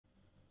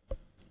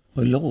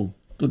Hello,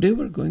 today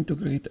we're going to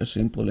create a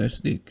simple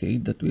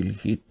SDK that will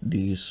hit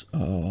this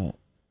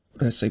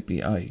REST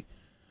API.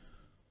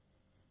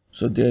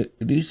 So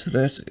this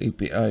REST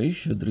API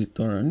should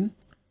return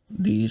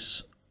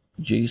this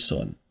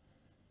JSON.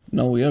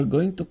 Now we are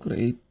going to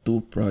create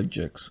two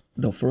projects.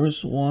 The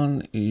first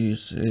one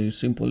is a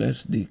simple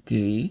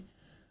SDK,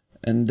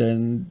 and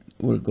then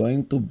we're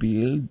going to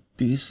build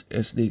this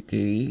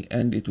SDK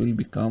and it will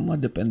become a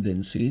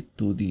dependency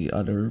to the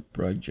other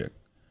project.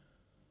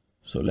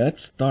 So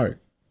let's start.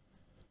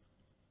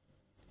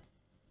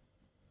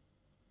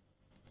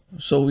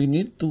 So we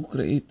need to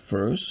create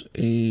first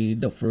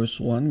the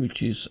first one,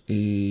 which is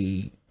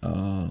a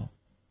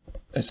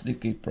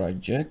SDK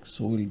project.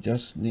 So we'll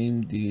just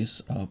name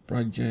this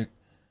project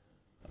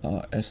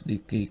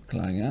SDK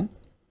client.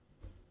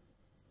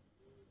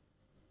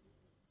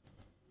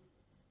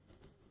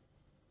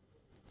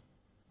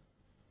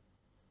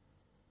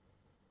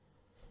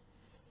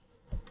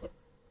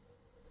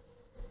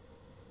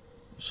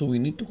 So we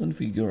need to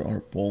configure our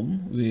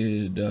POM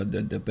with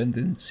the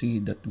dependency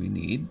that we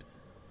need.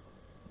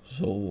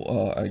 So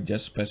I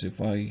just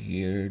specify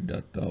here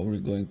that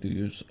we're going to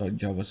use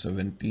Java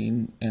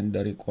 17, and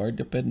the required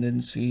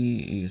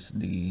dependency is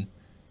the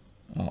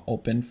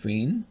open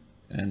vein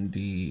and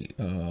the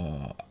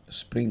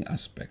Spring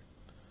aspect.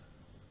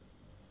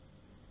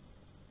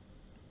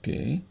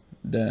 Okay,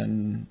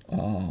 then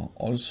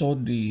also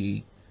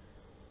the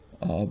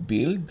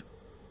build,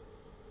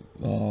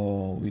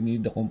 we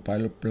need the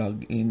compiler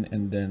plugin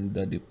and then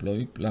the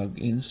deploy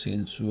plugin,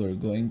 since we're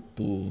going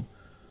to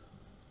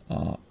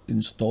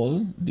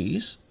install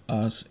this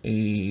as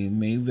a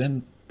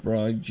maven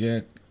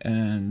project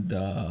and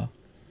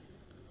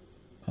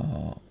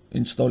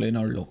install in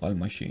our local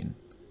machine.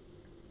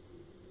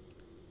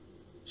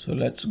 So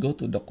let's go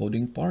to the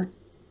coding part.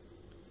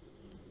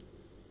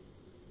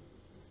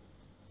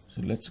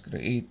 So let's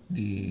create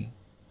the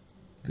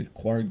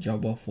required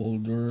Java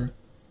folder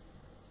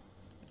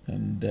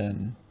and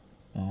then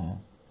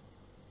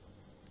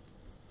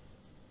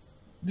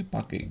the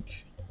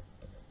package.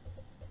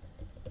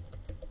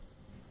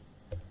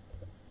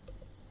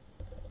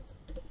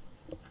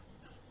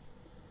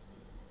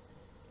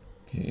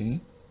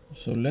 Okay,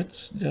 so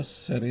let's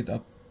just set it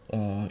up.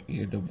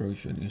 Here the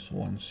version is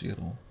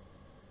 1.0.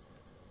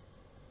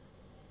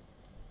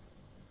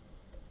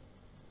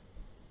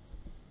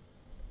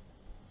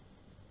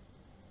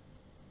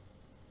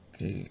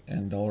 Okay,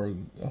 and our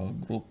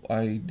group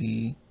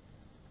ID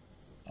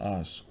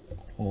as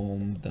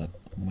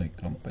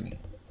home.mycompany.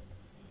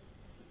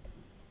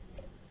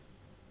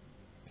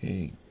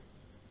 Okay,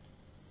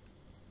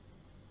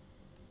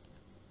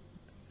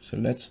 so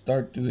let's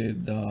start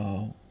with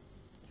the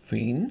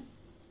vein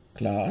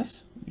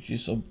class, which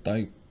is of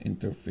type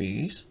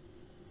interface.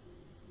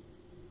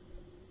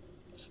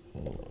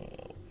 So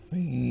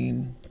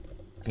vein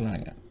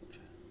client.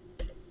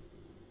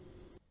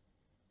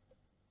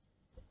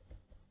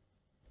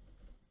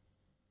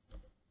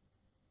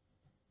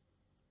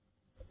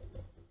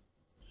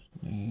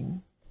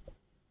 Name.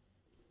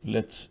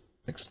 Let's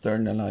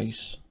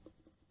externalize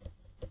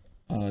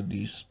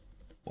these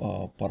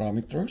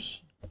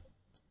parameters.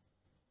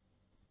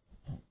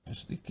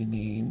 SDK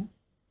name,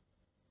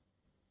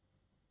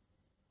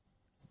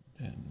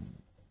 then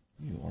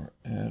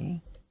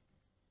URL,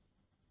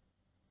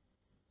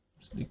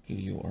 SDK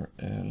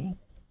URL,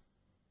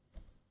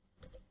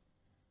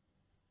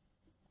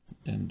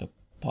 then the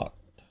path,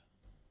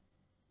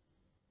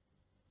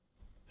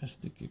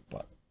 SDK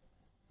path.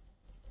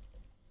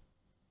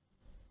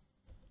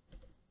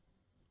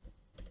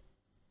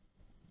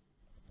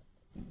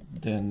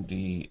 Then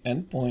the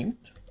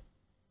endpoint,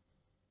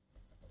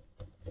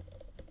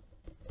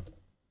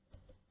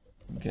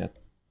 get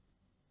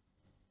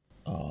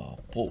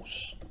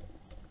post.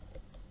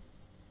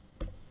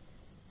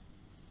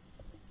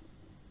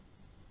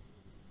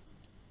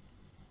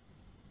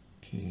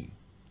 Okay.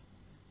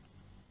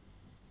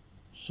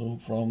 So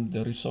from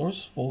the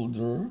resource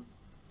folder,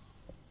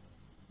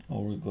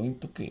 we're going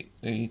to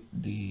create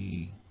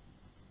the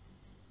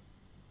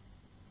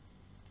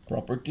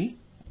property.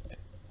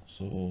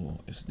 So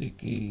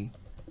SDK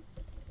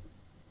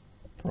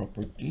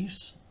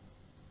properties,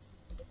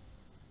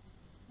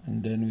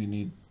 and then we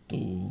need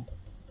to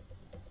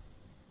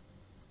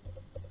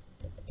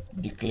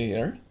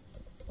declare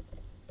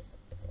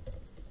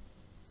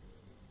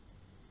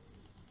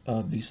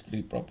these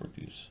three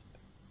properties: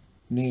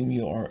 name,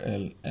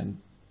 URL,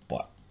 and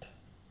path.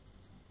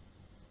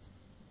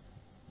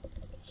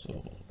 So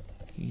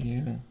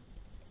here,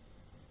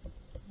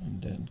 and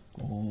then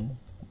call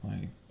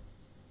my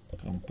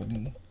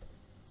company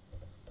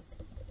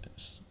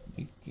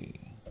SDK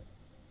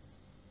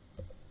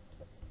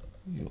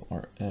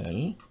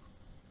URL,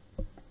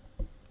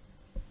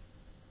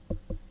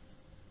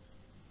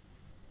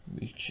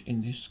 which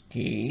in this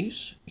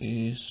case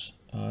is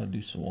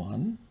this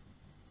one,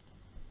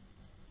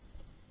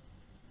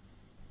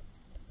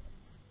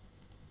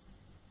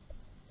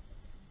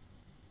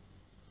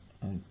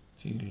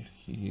 until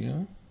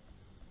here,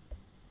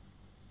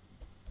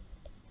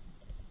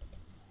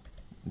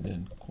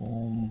 then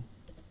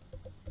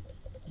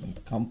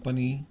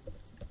company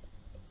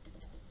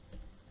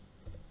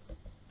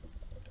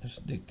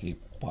SDK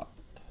path.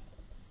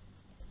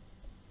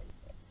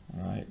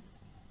 Right.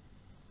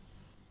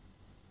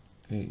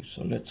 Okay,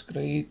 so let's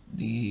create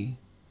the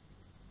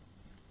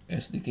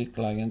SDK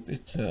client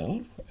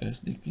itself.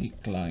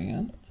 SDK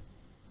client,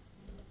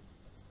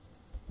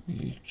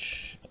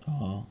 which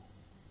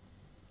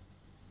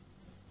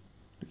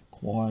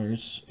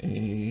requires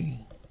a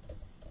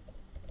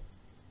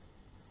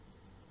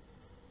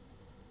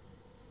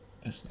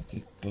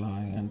SDK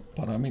client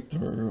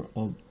parameter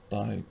of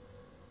type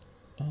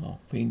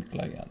main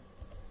client.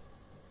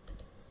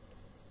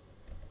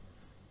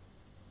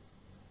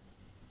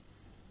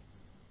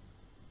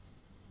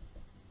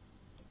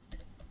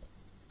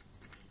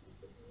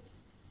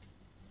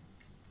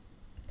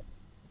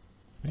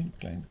 Main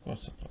client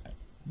equals the client.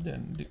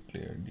 Then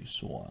declare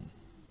this one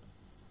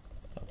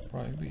a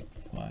private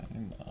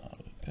final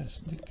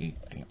SDK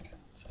client.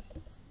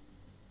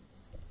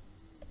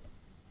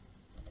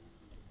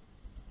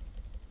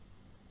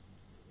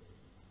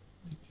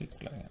 SDK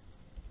client.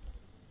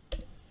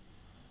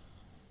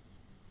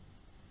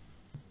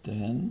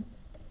 Then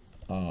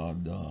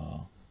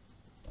the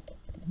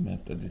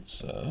method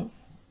itself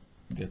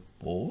get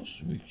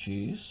post, which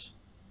is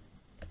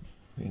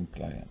main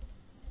client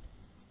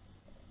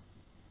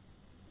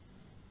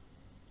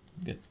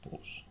get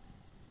post.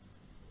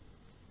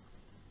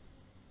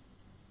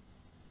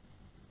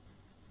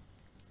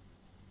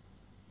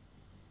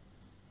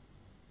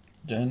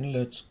 Then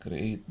let's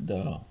create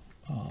the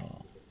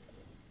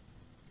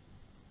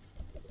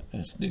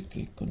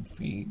SDK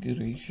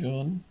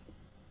configuration.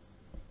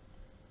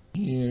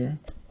 Here,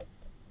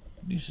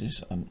 this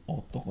is an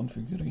auto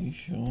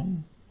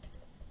configuration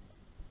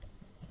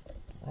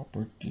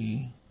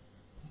property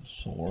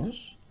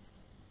source,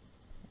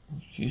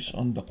 which is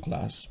on the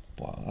class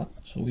path.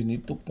 So we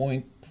need to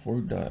point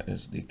for the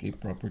SDK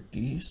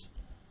properties,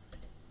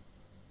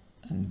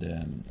 and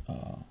then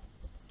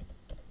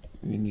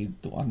we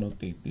need to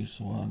annotate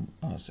this one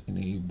as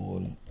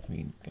enable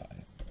main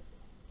client.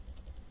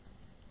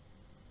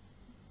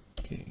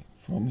 Okay,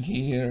 from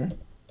here,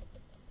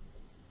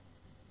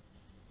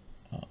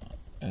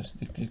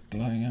 SDK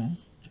client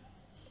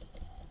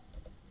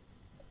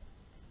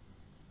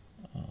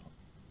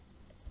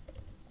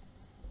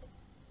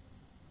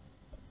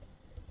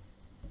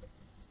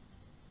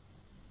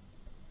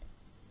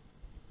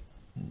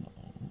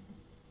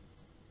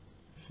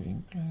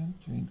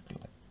main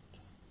client,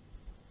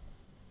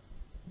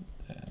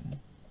 then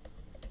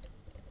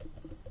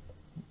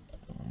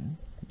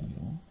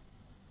new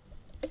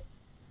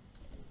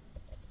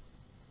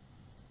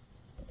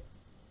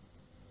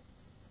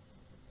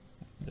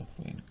the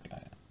main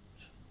client.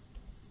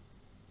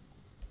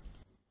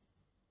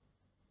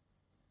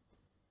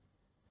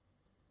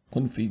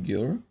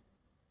 Configure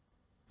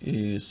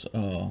is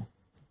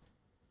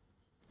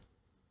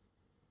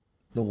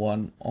the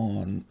one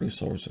on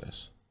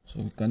resources. So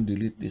we can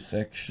delete this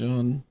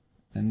section,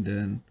 and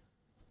then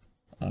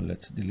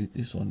let's delete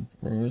this one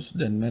first,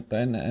 then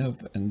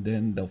meta-nf, and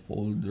then the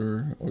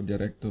folder or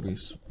directory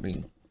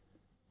Spring.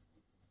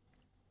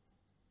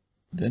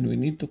 Then we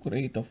need to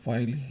create a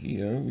file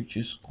here, which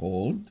is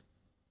called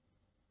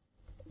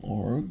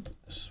org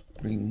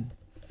spring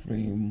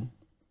frame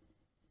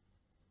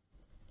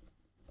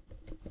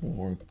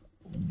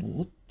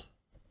workboot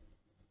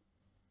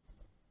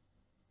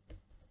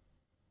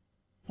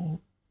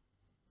auto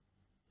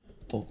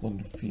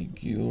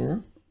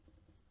configure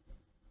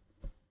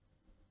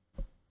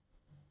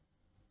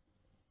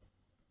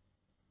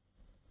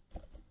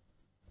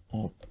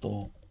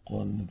auto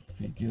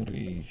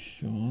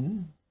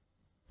configuration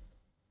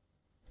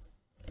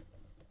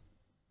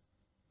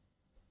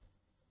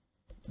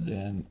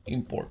then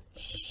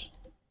imports,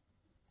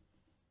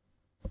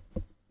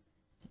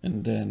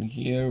 and then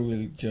here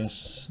we'll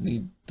just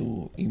need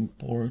to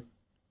import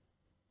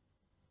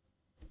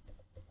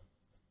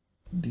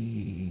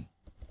the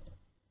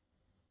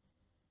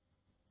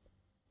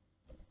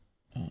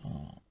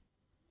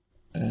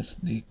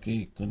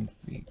SDK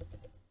config.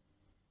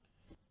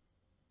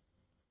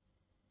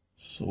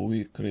 So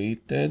we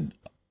created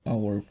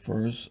our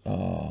first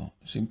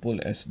simple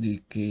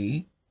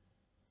SDK.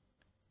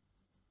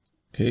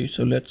 Okay,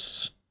 so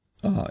let's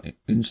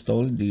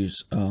install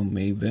this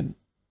maven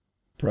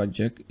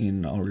project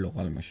in our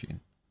local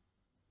machine.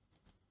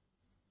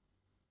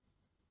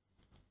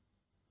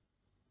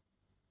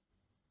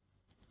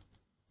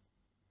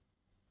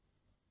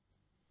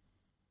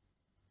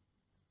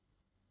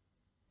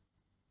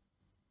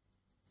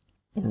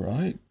 All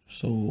right,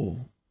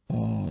 so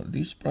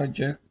this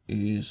project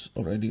is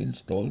already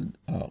installed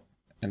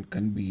and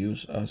can be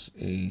used as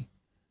a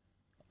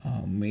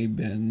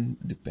maven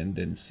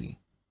dependency.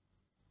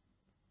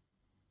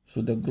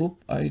 So the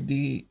group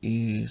ID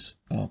is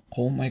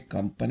call my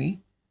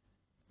company,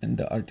 and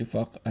the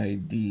artifact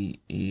ID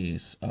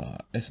is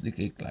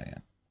SDK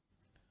client.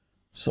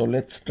 So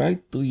let's try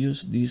to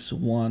use this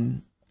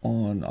one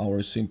on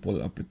our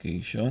simple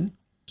application.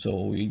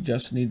 So we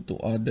just need to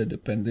add the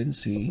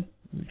dependency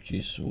which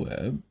is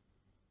web.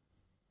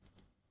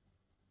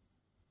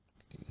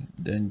 Okay,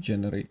 then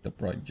generate the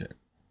project.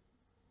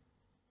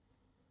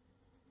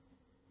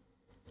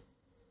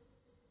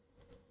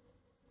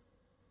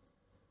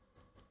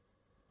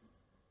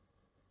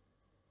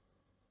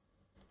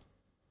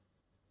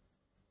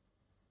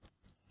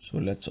 So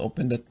let's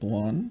open that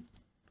one.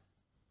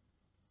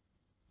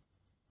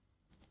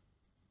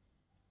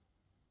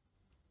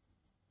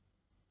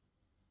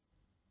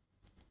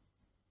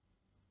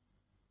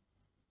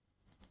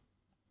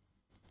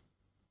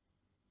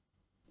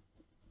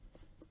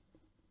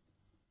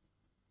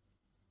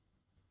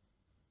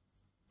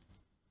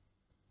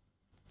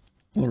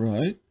 All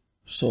right,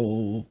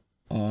 so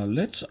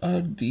let's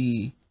add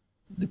the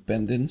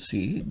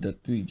dependency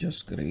that we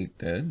just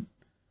created,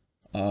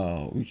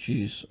 which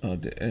is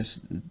the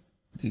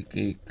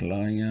SDK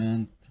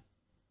client,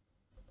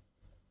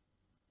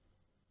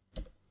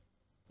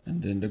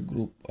 and then the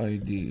group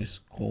ID is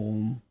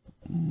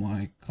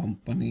my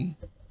company,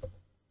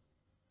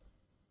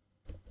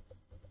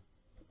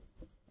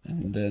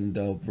 and then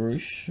the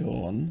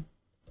version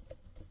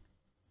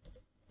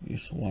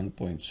is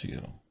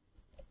 1.0.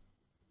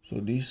 So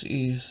this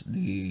is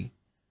the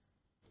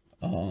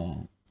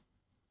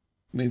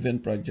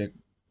maven project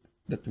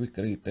that we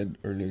created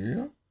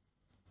earlier.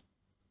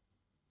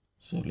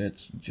 So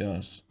let's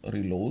just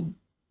reload.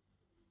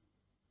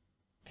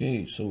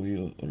 Okay, so we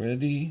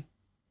already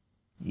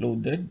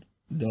loaded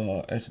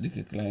the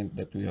SDK client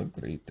that we have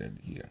created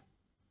here.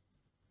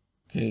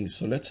 Okay,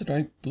 so let's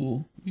try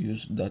to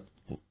use that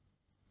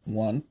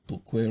one to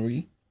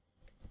query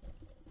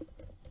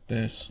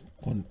test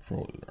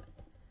controller.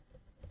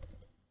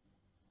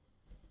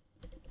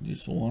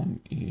 This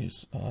one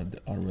is the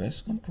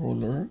RS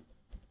controller,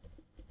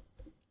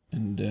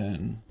 and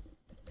then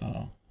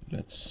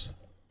let's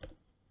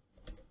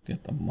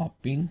get a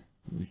mapping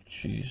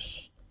which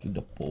is to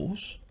the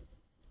post,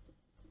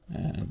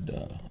 and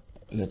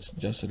let's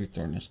just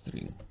return a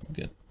string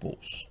get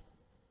post.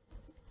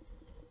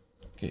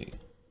 Okay,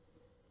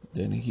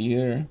 then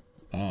here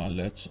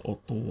let's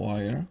auto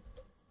wire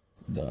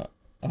the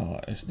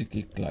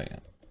SDK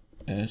client,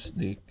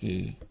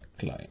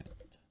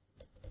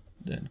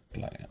 then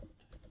client.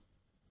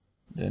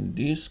 Then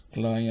this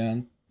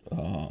client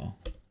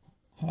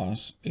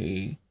has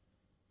a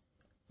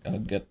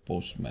get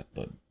post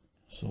method.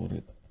 So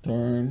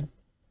return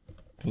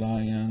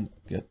client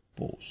get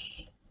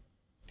post.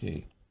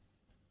 Okay.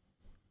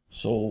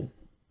 So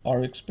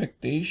our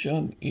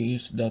expectation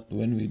is that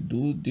when we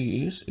do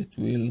this, it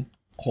will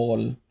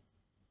call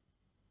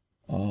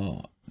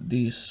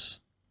this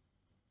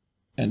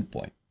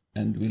endpoint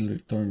and will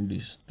return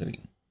this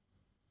string.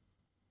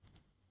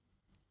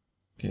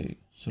 Okay,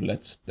 so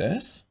let's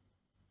test.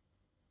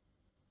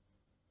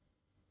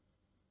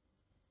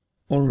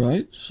 All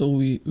right, so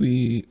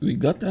we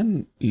got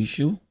an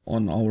issue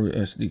on our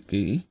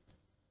SDK.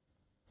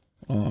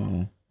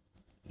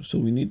 So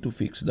we need to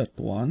fix that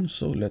one.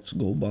 So let's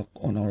go back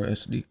on our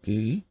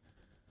SDK.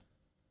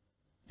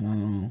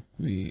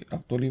 We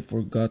actually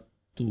forgot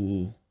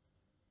to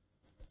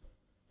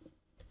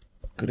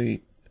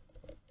create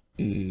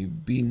a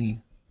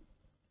beanie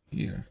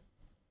here.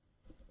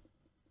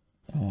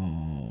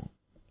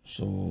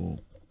 So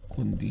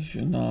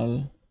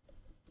conditional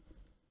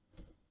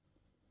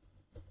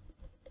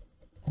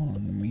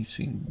on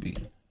missing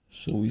bean.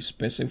 So we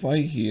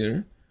specify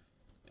here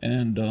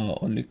and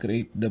only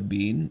create the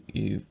bean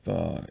if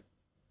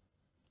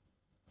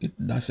it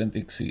doesn't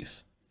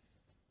exist.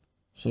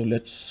 So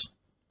let's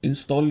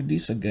install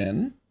this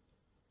again.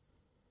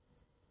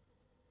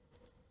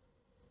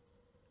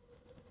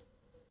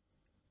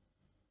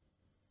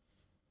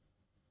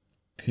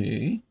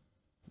 Okay,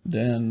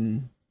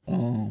 then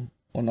on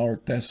our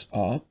test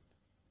app,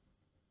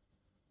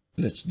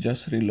 let's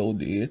just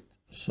reload it.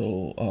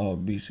 So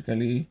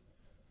basically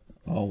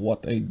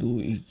what I do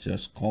is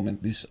just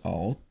comment this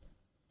out,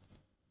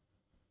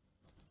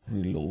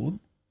 reload,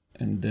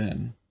 and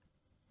then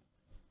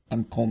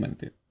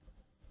uncomment it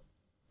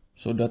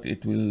so that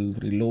it will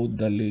reload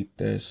the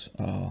latest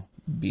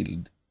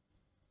build.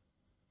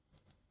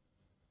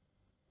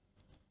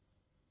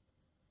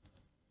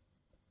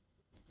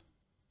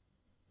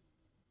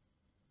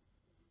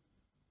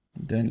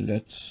 Then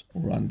let's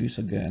run this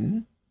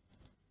again.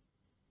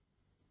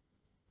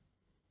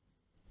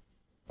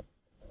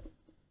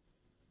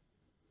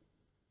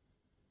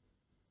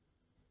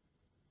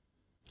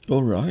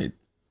 All right,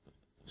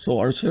 so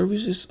our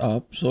service is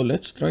up. So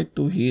let's try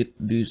to hit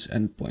this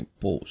endpoint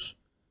post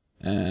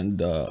and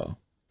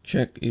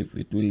check if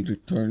it will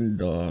return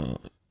the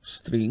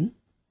string.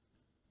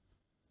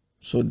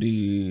 So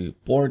the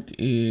port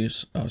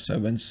is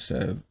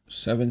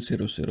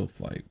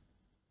 7005.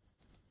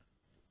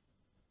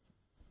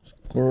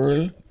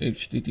 Curl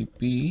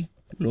HTTP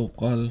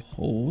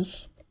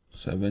localhost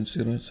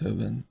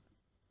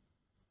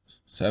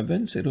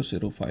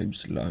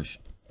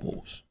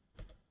 7005/post.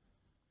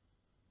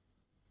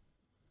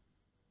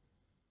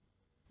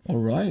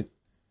 All right,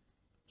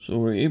 so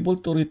we're able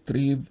to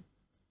retrieve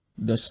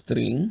the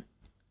string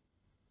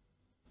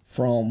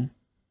from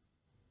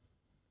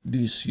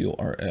this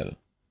URL.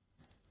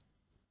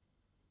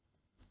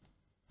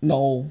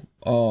 Now,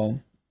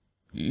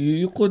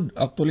 you could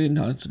actually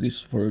enhance this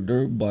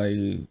further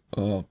by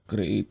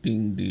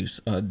creating this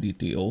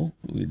DTO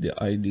with the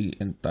ID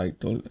and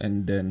title,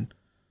 and then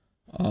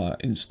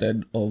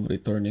instead of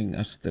returning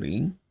a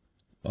string,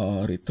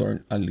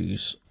 return a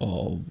list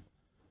of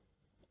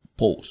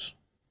posts.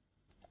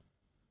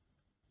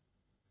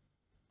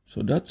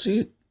 So that's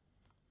it.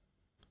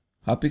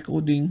 Happy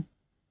coding!